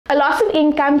A loss of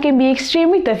income can be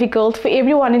extremely difficult for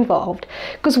everyone involved,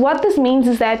 because what this means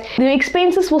is that the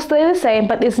expenses will stay the same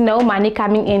but there's no money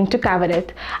coming in to cover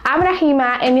it. I'm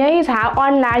Rahima, and here is how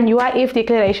online UIF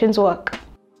declarations work.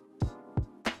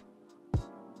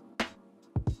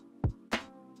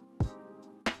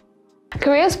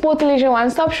 Careers Portal is your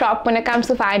one-stop shop when it comes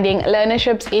to finding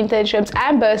learnerships, internships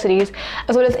and bursaries,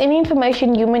 as well as any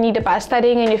information you may need about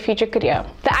studying in your future career.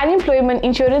 The Unemployment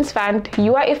Insurance Fund,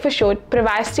 UIF for short,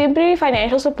 provides temporary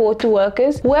financial support to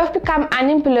workers who have become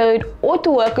unemployed or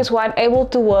to workers who are unable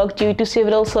to work due to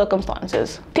several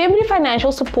circumstances. Temporary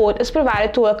financial support is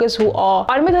provided to workers who are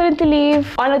on maternity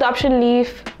leave, on adoption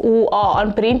leave, who are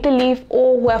on parental leave,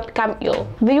 or who have become ill.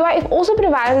 The UIF also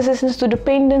provides assistance to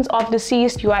dependents of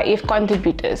deceased UIF contributors.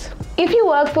 If you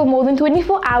work for more than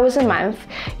 24 hours a month,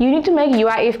 you need to make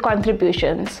UIF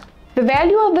contributions. The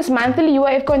value of this monthly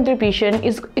UIF contribution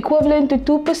is equivalent to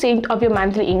 2% of your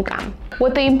monthly income,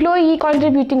 with the employee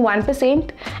contributing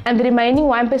 1% and the remaining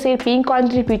 1% being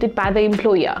contributed by the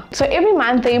employer. So every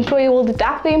month the employer will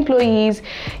deduct the employee's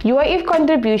UIF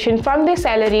contribution from their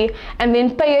salary and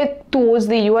then pay it towards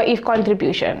the UIF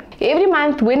contribution. Every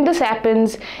month when this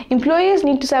happens, employers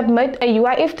need to submit a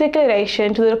UIF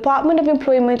declaration to the Department of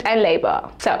Employment and Labour.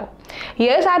 So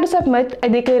here's how to submit a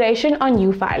declaration on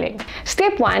U-Filing.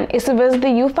 Step 1 is to visit the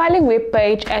U-Filing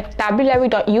webpage at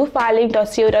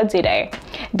www.ufiling.co.za.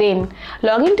 Then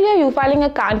log into your U-Filing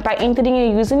account by entering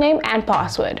your username and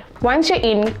password. Once you're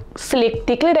in, select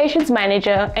Declarations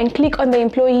Manager and click on the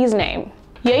employee's name.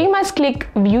 Here you must click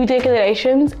View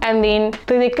Declarations and then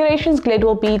the declarations grid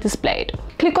will be displayed.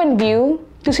 Click on View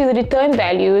to see the return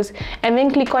values and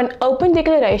then click on Open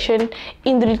Declaration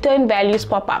in the return values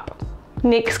pop-up.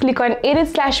 Next, click on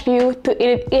Edit/View to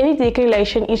edit any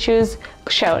declaration issues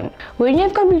shown. When you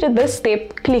have completed this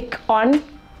step, click on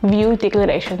View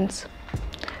Declarations.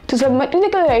 To submit your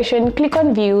declaration, click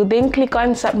on View, then click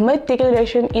on Submit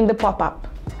Declaration in the pop-up.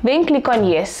 Then click on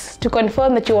Yes to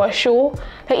confirm that you are sure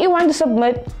that you want to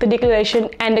submit the declaration,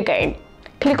 and again,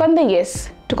 click on the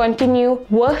Yes to continue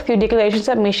with your declaration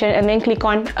submission and then click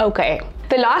on OK.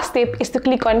 The last step is to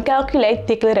click on Calculate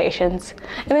Declarations,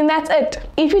 and then that's it.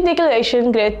 If your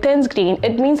declaration grid turns green,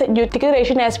 it means that your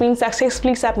declaration has been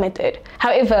successfully submitted.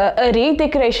 However, a red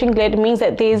declaration grid means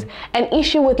that there's an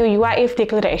issue with your UIF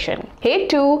declaration. Head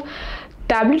to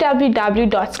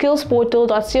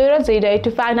www.skillsportal.co.za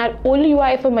to find out all the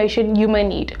UI information you may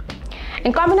need.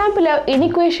 And comment down below any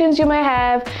questions you may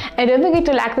have, and don't forget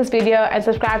to like this video and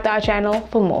subscribe to our channel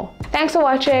for more. Thanks for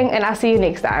watching, and I'll see you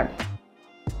next time.